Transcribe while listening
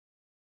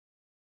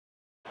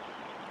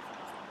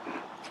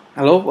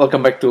Hello,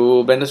 welcome back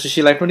to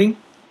BlenderSushi Live Coding.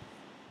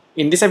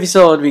 In this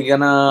episode, we're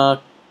gonna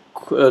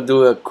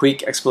do a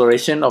quick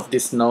exploration of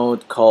this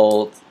node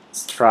called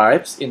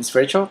stripes in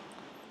Sverchok.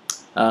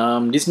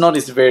 This node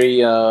is very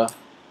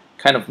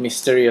kind of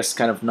mysterious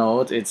kind of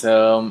node. It's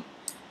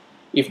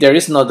if there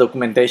is no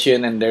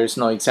documentation and there is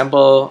no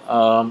example,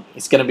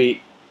 it's gonna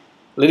be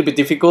a little bit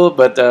difficult.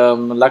 But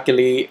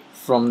luckily,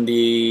 from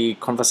the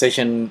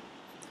conversation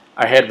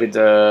I had with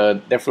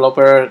the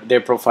developer, they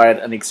provide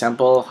an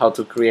example how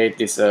to create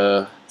these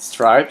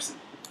stripes.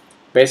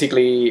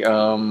 Basically,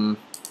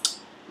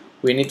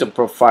 we need to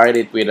provide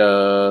it with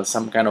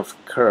some kind of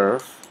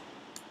curve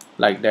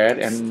like that,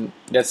 and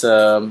that's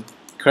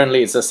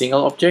currently it's a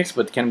single object,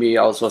 but can be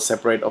also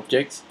separate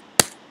objects.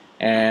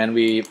 And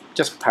we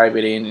just pipe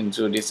it in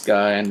into this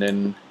guy, and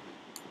then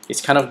it's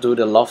kind of do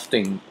the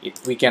lofting.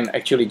 We can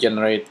actually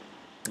generate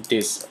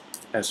this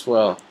as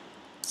well.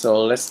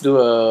 So let's do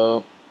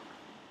a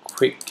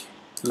quick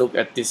look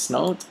at this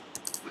node.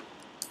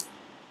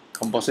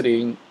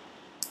 Compositing,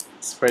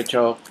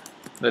 Sverchok.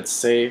 Let's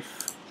save.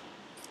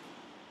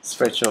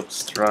 Sverchok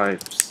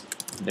stripes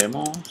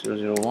demo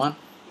 001.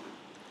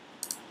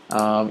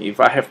 If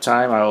I have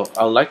time,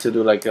 I'll like to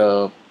do like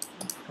a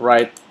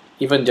write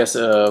even just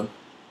a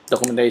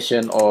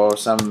documentation or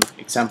some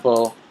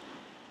example.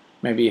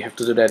 Maybe have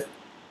to do that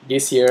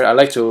this year. I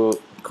like to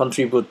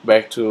contribute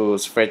back to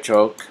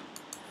Sverchok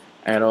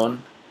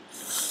Add-On.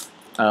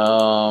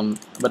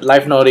 But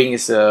live noding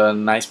is a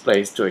nice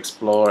place to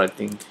explore, I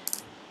think,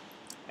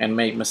 and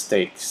make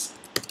mistakes.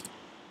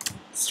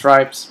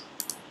 Stripes,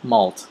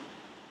 malt.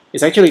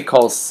 It's actually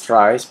called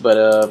stripes,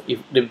 but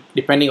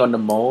depending on the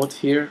mode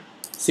here,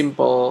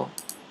 simple,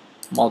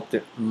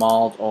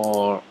 malt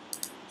or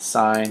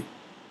sign,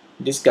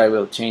 this guy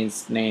will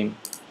change name.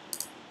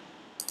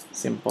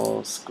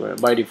 Simple, square.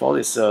 By default,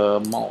 it's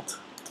malt.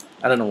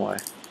 I don't know why.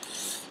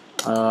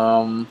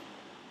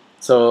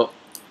 So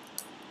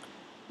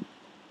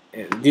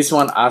this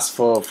one asks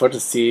for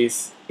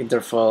vertices,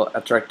 interval,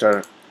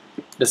 attractor.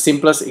 The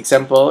simplest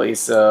example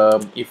is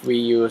if we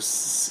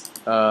use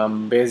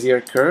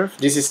Bezier curve.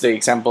 This is the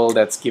example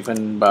that's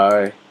given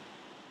by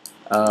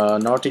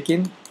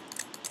Nortikin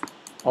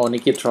or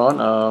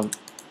Nikitron,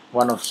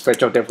 one of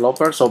Sverchok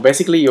developers. So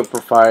basically, you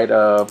provide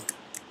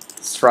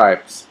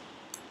stripes.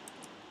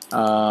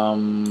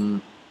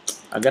 I'm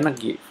gonna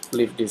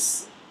leave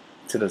this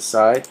to the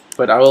side,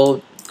 but I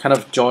will kind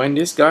of join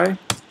this guy.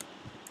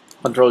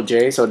 Control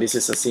J. So this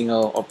is a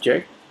single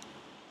object,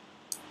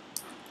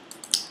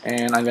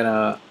 and I'm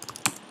gonna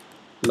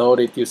load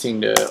it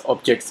using the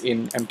objects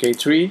in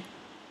MK3,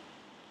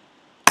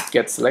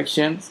 get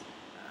selections,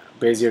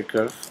 Bezier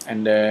curve,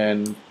 and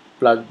then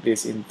plug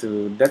this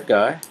into that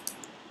guy,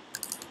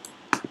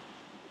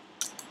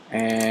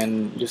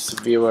 and use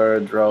viewer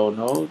draw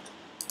node.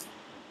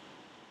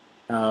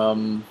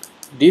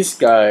 This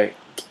guy,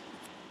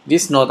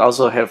 this node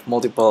also have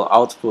multiple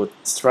output: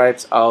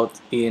 stripes, out,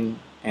 in,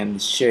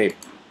 and shape.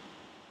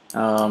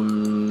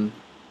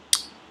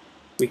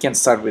 We can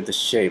start with the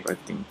shape, I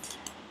think.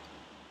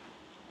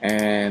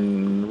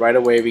 And right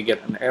away we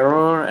get an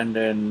error, and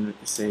then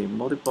we say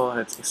multiple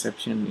has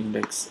exception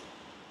index.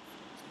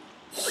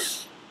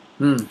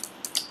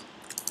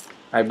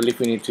 I believe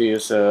we need to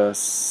use a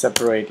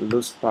separate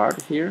loose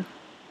part here.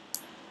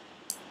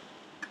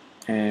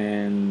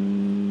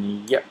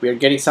 And yeah, we are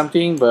getting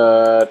something,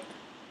 but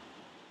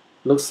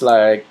looks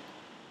like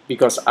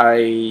because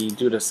I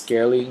do the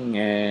scaling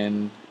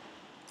and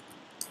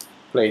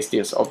place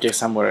this object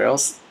somewhere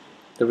else,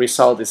 the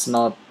result is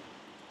not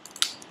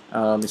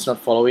it's not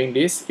following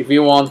this. If we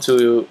want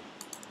to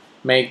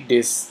make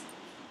this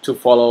to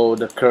follow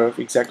the curve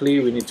exactly,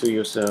 we need to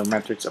use the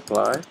matrix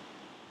apply.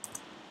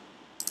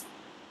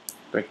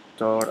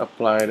 Vector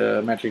apply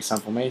the matrix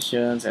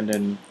transformations and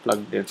then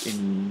plug that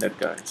in that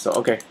guy. So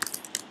okay,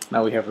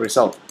 now we have a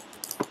result.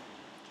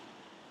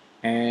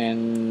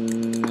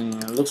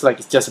 And looks like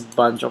it's just a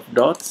bunch of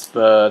dots,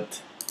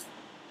 but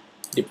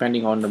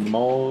depending on the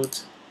mode,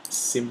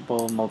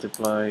 simple,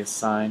 multiply,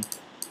 sign,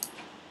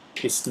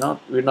 it's not,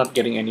 we're not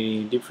getting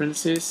any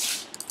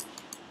differences.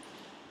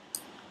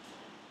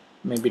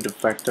 Maybe the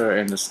factor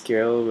and the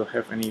scale will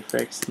have any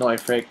effects. No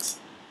effects.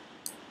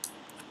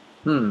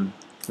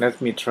 Let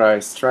me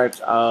try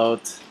stripes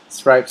out.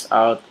 Stripes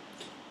out.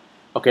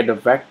 Okay, the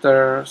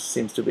vector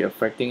seems to be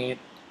affecting it,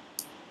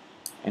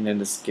 and then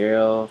the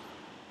scale.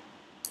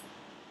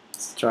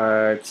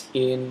 Stripes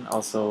in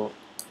also.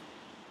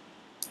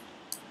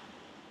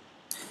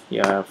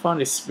 Yeah, I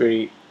found this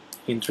very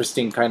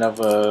interesting kind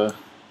of a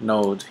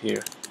node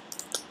here.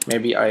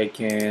 Maybe I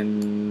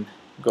can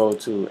go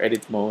to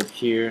edit mode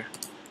here,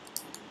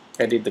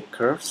 edit the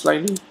curve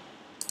slightly,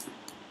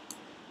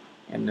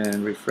 and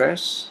then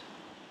refresh.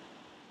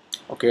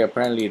 Okay,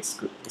 apparently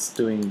it's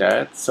doing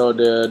that. So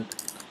the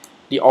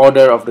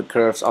order of the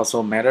curves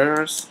also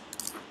matters.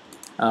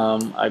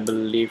 I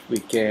believe we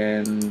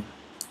can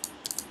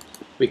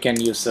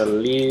use a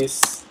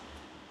list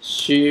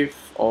shift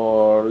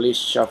or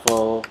list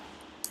shuffle,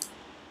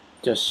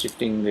 just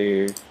shifting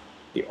the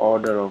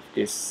order of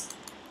this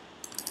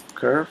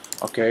curve.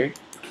 Okay,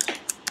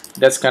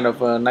 That's kind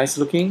of nice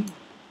looking.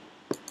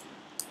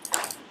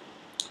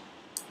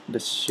 The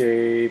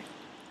shape,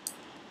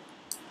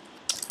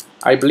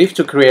 I believe,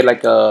 to create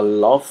like a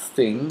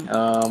lofting,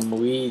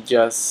 we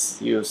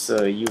just use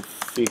a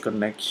UV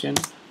connection,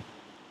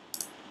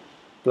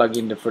 plug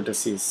in the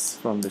vertices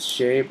from the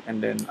shape,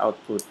 and then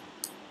output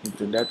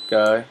into that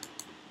guy,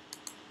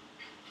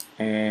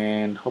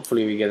 and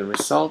hopefully we get a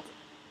result.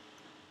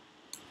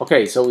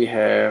 Okay, so we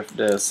have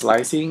the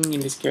slicing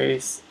in this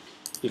case.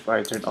 If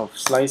I turn off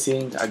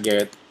slicing, I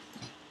get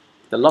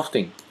the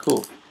lofting.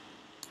 Cool.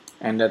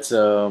 And that's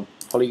a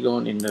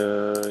polygon in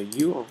the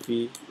U or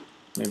V.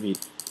 Maybe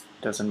it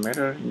doesn't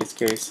matter in this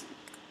case.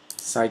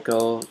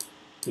 Cycle,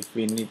 if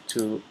we need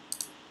to.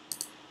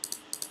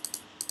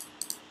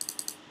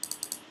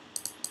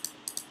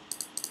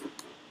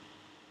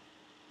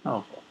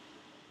 Oh,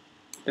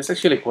 that's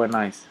actually quite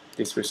nice,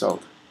 this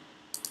result.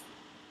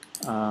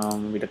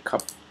 With a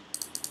cup.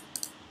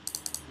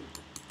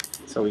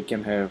 So we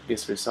can have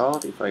this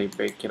result if I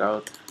bake it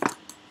out.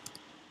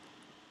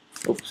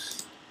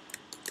 Oops.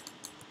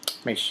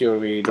 Make sure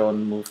we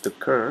don't move the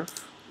curve.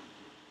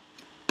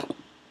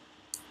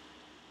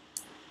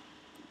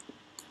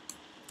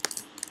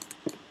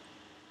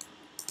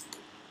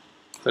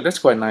 So that's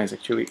quite nice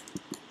actually.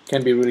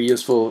 Can be really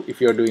useful if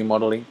you're doing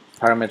modeling,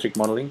 parametric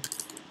modeling.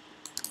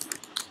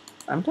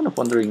 I'm kind of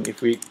wondering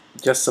if we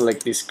just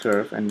select this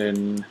curve and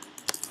then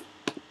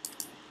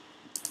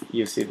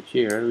use it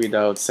here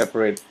without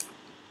separate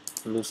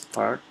loose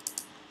part.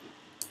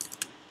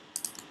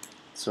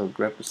 So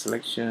grab the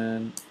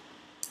selection,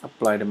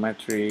 apply the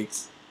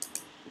matrix,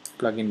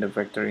 plug in the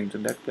vector into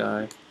that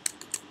guy.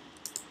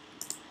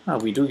 Oh,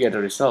 we do get a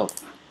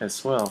result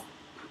as well.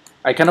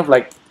 I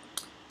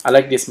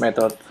like this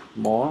method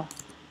more.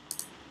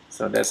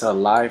 So that's a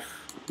live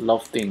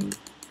lofting.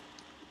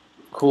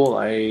 Cool.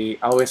 I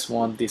always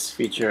want this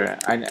feature,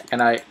 and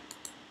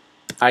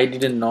I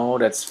didn't know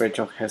that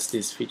Sverchok has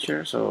this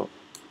feature, so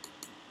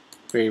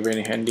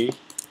very handy.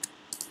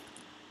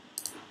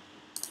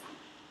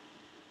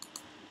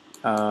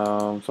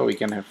 So we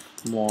can have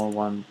more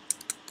one.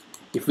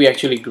 If we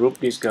actually group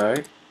this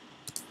guy,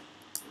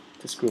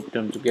 just group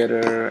them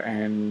together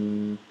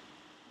and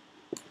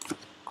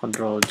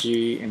Control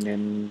G and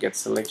then get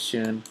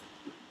selection,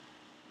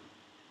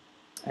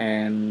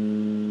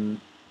 and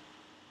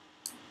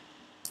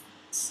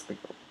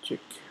select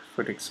object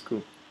vertex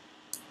group.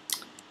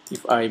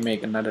 If I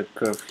make another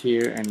curve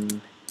here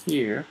and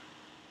here,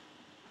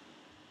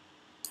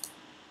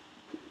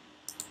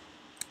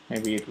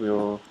 maybe it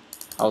will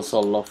also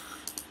loft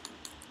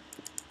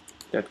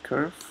that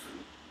curve.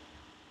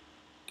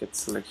 Get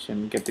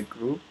selection, get the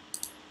group,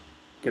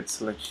 get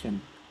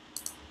selection.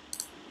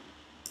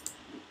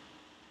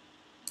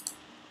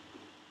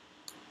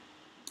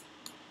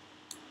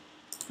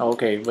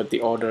 Okay, but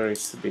the order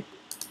is a bit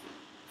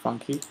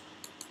funky.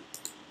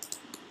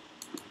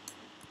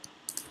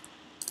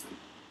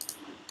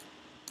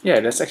 Yeah,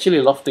 that's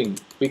actually lofting.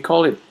 We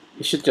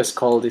should just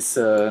call this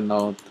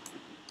node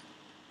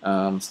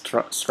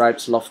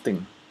stripes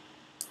lofting.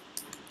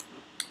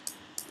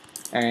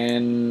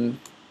 And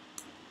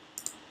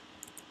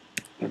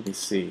let me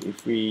see,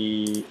 if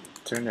we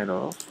turn it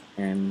off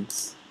and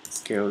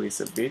scale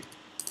this a bit,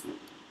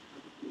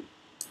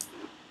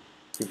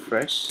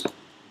 refresh,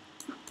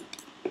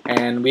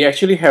 and we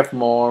actually have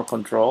more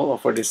control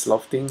over this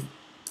lofting.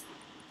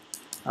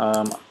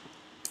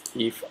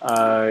 If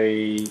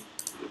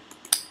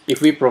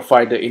we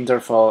provide the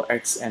interval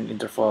x and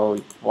interval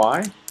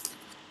y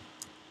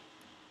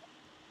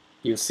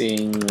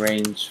using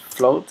range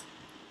float,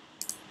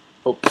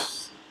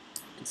 oops,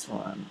 this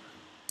one,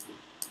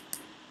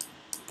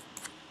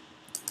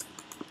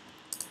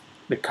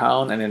 the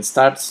count, and then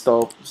start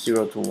stop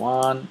 0 to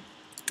 1,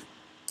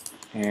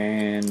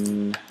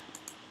 and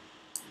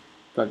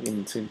plug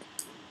into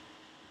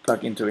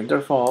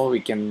interval, we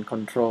can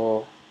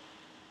control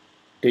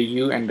the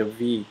U and the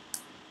V.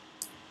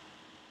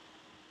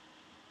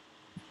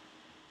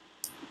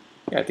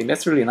 Yeah, I think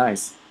that's really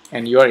nice.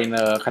 And you are in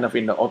a kind of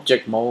in the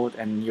object mode,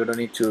 and you don't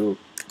need to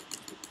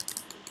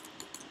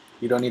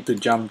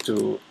jump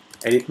to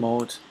edit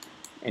mode,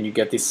 and you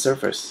get this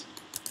surface.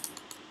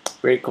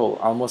 Very cool,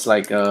 almost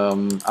like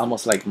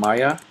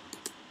Maya.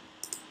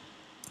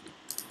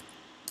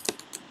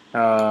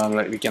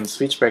 Like we can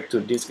switch back to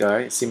this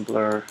guy,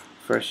 simpler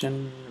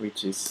version,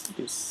 which is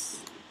this.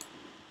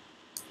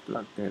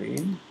 Plug that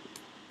in.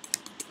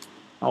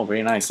 Oh,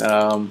 very nice.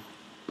 Yeah,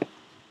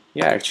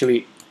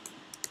 actually,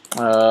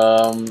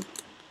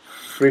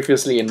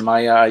 previously in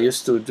Maya, I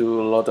used to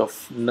do a lot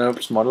of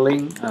NURBS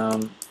modeling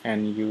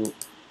and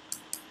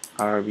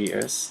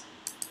URBS,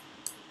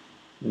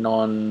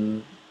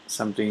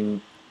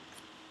 non-something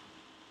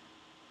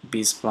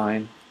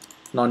B-spline,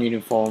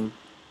 non-uniform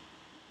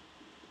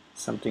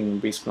something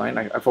B-spline.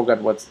 I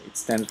forgot what it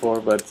stands for,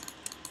 but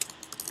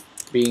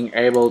being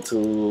able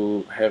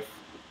to have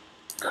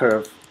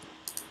curve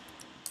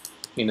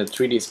in a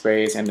 3D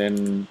space and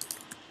then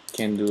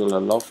can do a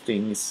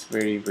lofting is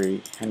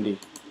very handy.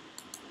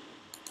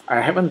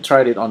 I haven't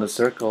tried it on the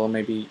circle.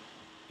 Maybe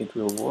it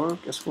will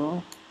work as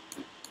well.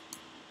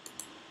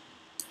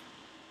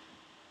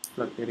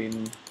 plug it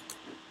in,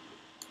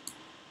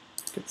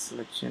 get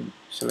selection,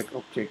 select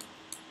object.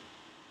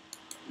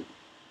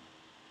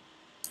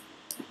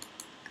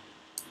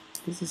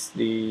 This is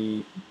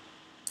the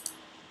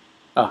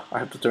I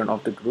have to turn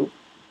off the group,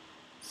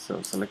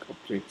 so select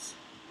objects,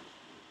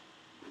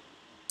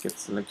 get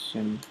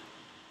selection.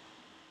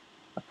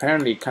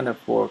 Apparently kind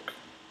of work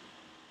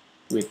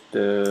with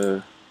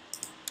the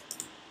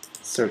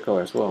circle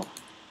as well.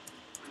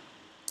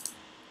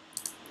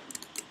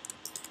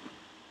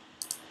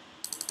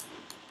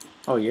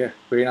 Oh yeah,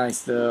 very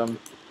nice.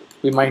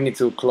 We might need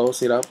to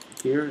close it up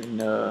here in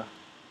the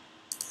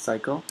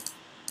cycle.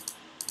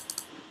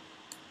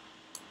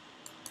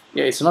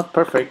 Yeah, it's not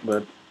perfect,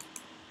 but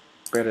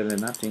better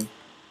than nothing.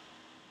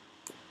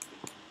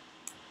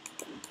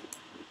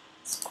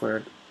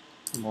 Squared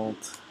mold.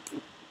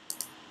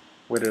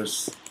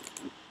 Whether's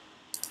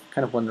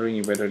kind of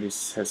wondering whether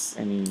this has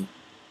any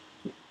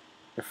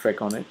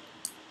effect on it.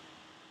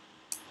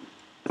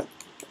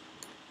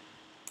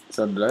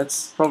 So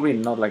that's probably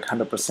not like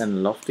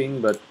 100% lofting,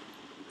 but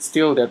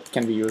still that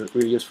can be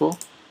really useful.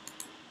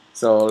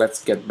 So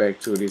let's get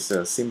back to this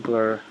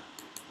simpler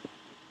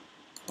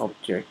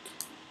object.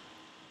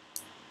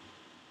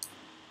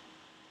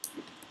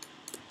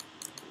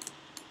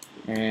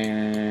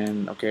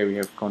 And okay, we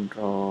have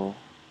control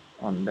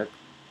on that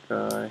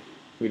guy.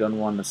 We don't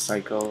want a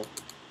cycle.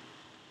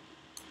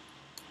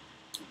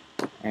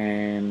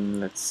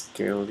 And let's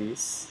scale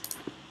this.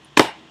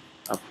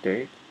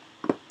 Update.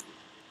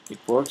 It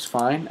works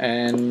fine.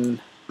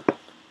 And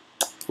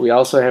we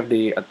also have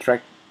the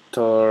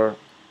attractor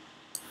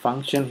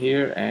function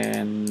here,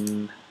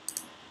 and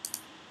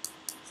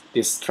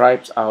this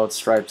stripes out,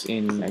 stripes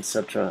in,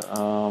 etc.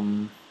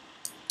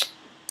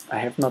 I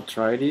have not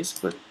tried this,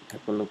 but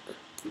have a look.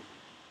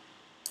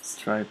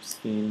 Stripes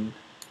in,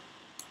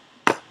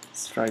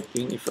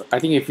 striping. I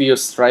think if we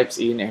use stripes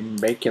in and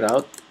bake it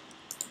out,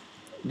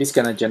 this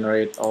gonna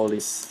generate all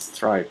these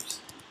stripes.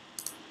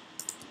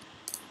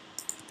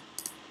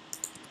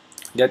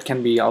 That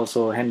can be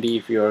also handy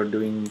if you're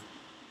doing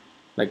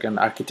like an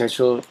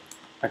architecture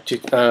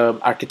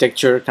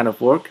kind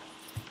of work.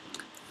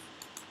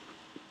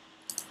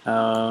 If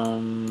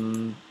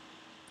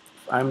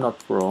I'm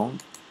not wrong,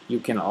 you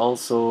can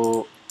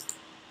also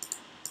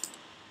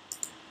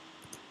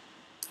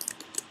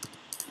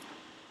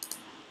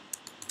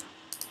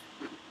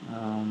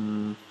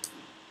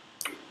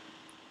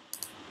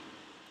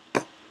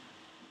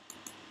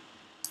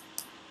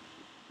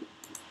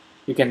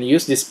you can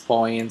use these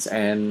points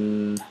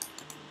and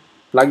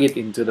plug it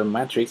into the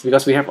matrix,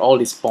 because we have all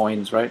these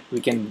points, right?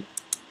 We can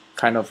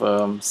kind of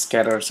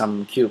scatter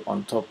some cube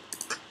on top.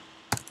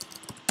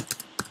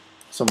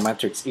 So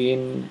matrix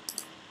in,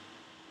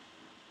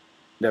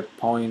 the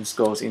points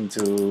goes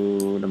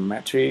into the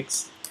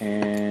matrix,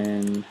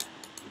 and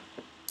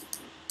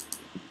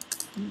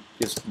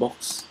use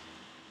box,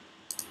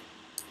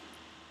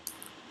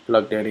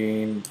 plug that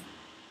in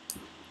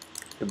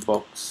the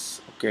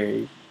box.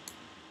 Okay,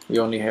 we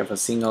only have a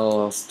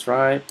single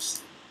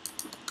stripes.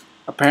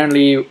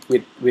 Apparently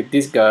with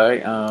this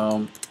guy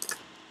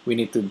we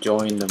need to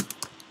join them,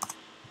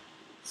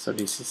 so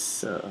this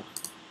is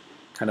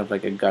kind of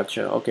like a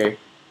gotcha. Okay,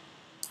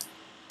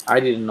 I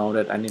didn't know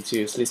that I need to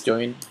use this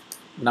join.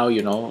 Now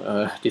you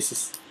know. This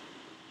is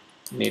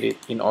needed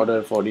in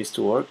order for this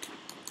to work.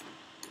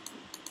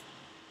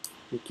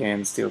 We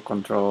can still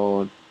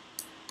control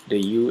the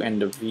U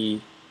and the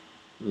V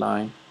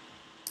line.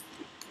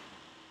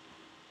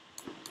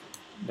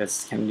 That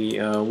can be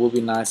would be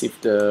nice if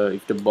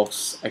the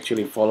box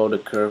actually follow the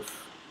curve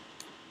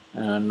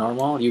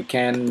normal. You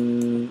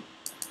can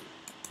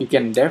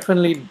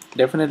definitely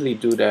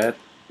do that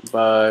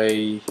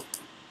by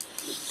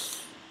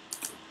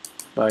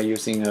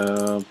using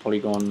a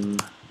polygon,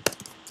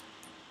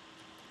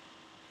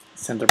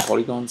 center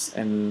polygons,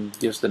 and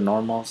use the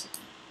normals.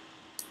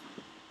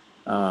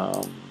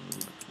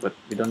 But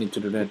we don't need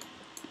to do that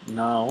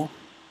now.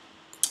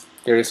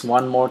 There is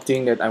one more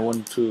thing that I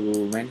want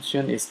to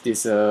mention, is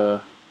this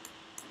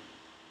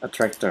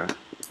attractor.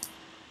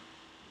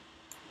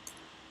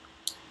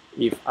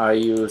 If I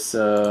use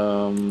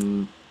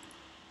an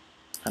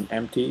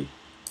empty,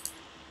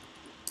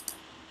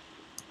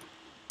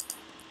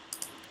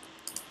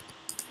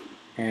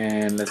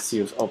 and let's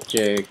use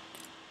objects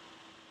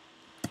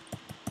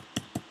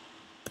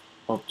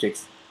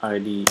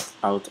ID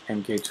out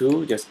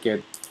mk2, just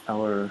get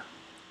our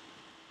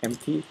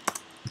empty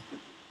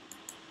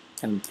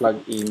and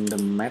plug in the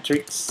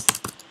matrix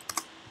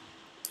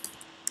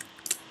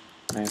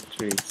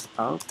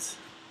out.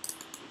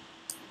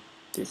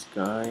 This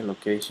guy,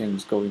 location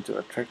is going to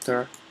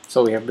attractor.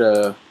 So we have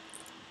the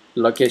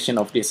location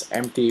of this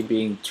empty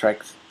being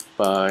tracked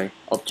by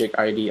object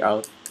ID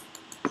out.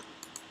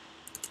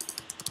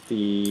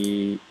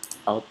 The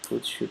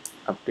output should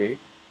update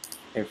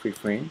every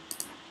frame.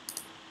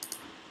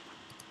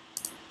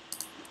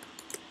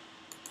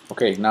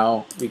 Okay,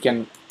 now we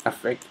can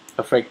affect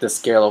the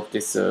scale of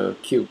this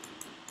cube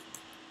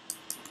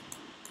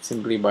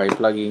simply by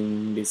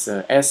plugging this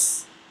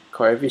S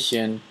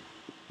coefficient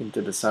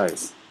into the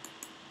size.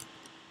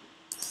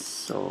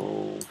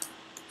 So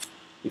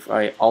if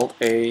I Alt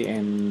A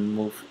and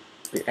move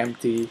the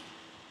empty,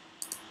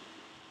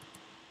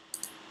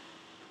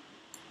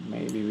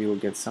 maybe we will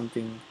get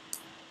something.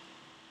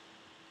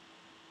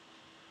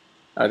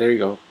 There you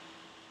go.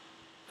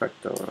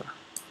 Factor,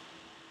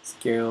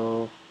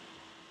 scale,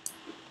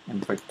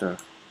 and vector.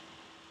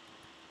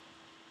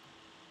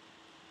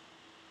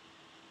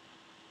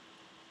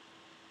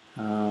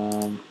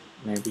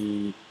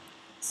 Maybe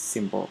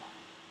simple.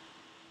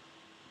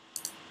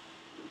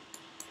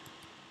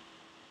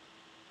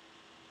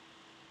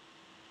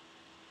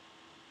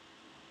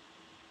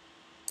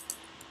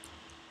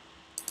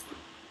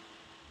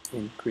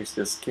 Increase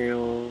the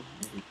scale,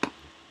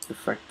 the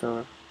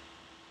factor.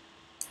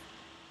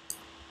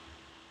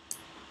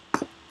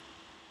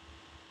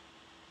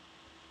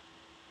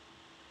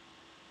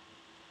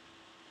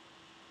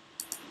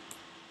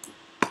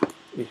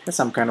 It has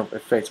some kind of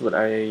effects, but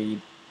I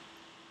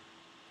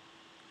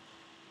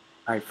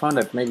found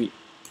that maybe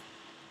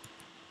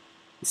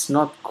it's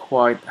not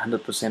quite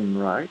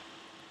 100% right.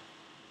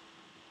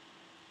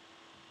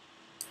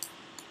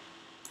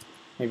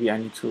 Maybe I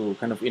need to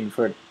kind of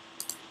invert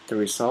the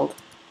result.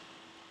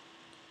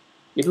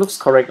 It looks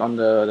correct on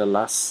the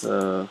last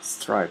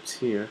stripes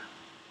here,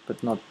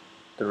 but not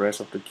the rest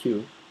of the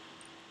cube.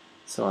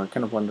 So I'm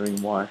kind of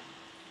wondering why.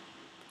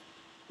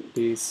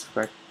 This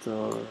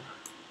vector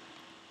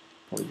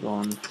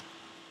polygon.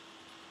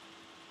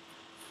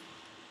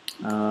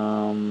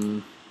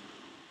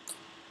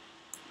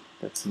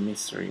 That's a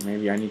mystery.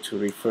 Maybe I need to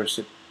reverse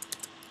it.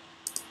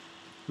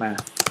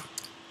 Math.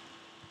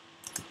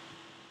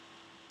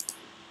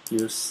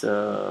 Use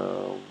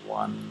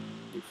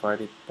 1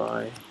 divided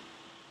by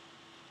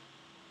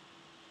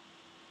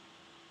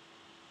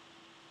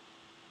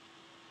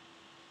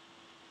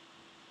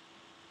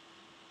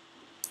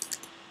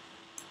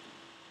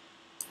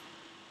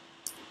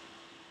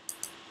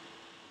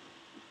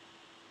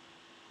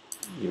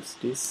use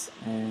this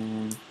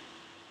and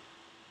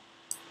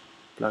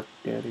plug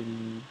that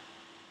in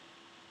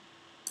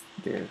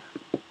there.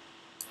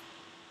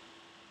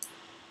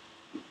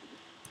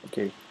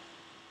 Okay,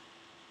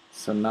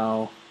 so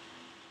now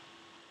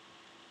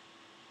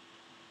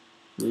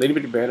a little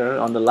bit better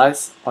on the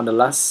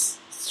last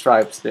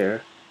stripes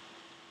there.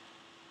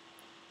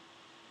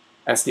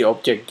 As the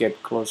object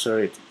get closer,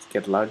 it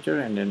get larger,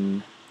 and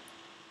then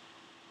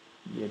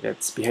yeah,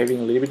 that's behaving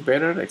a little bit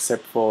better,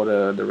 except for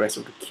the rest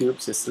of the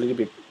cubes. It's a little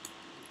bit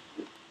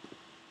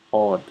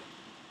odd.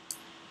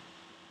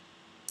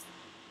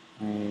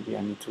 Maybe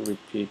I need to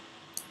repeat.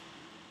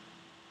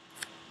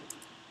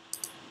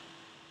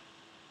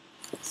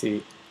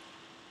 See,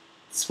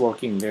 it's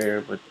working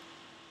there, but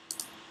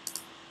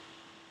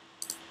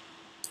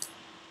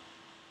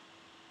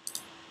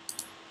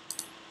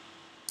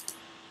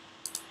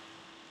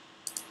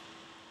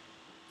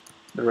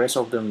the rest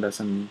of them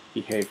doesn't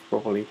behave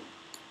properly.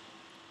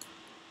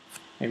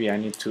 Maybe I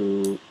need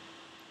to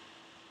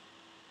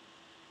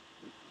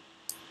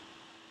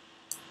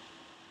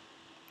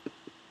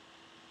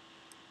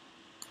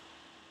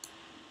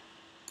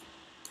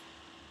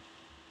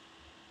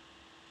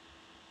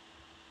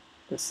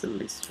that's the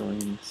list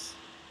joins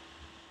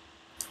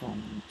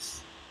from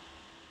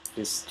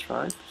these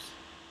stripes.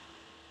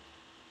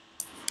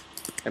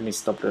 Let me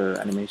stop the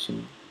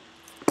animation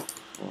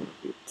for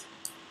a bit.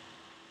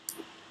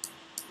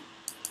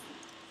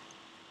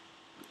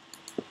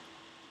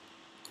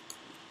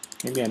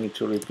 Maybe I need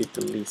to repeat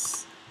the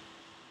list.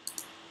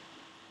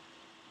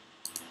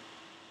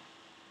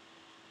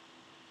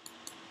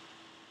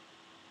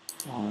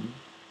 On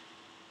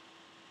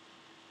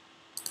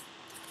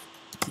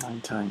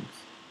 9 times.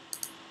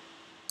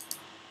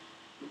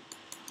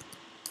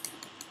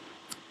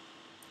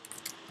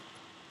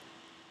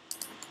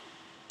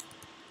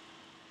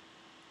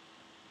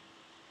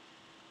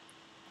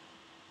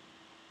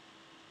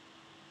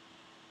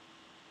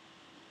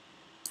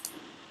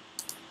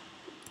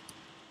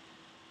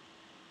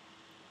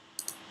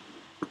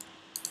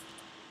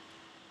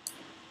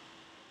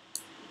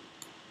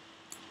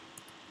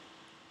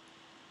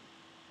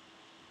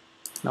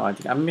 No, I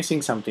think I'm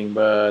missing something,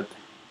 but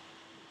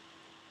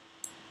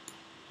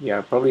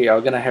yeah, probably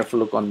I'm gonna have a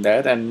look on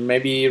that and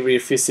maybe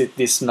revisit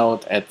this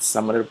node at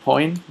some other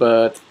point.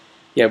 But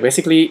yeah,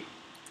 basically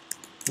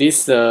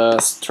this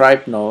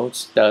stripe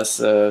nodes does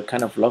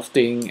kind of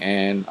lofting,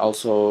 and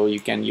also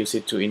you can use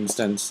it to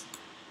instance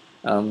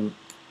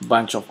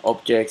bunch of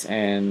objects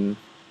and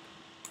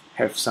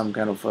have some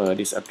kind of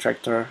this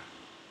attractor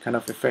kind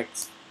of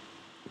effects.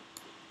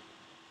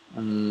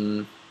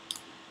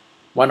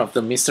 One of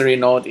the mystery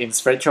node in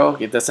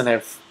Sverchok, it doesn't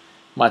have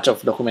much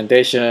of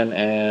documentation,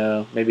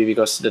 maybe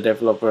because the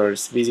developer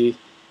is busy,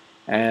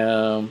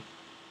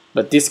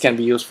 but this can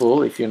be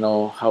useful if you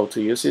know how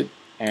to use it.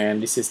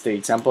 And this is the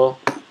example.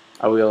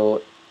 I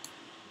will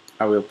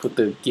put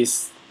the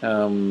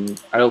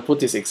I will put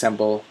this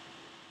example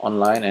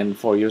online and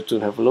for you to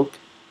have a look.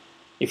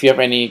 If you have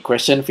any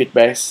question,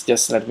 feedbacks,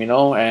 just let me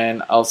know,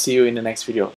 and I'll see you in the next video.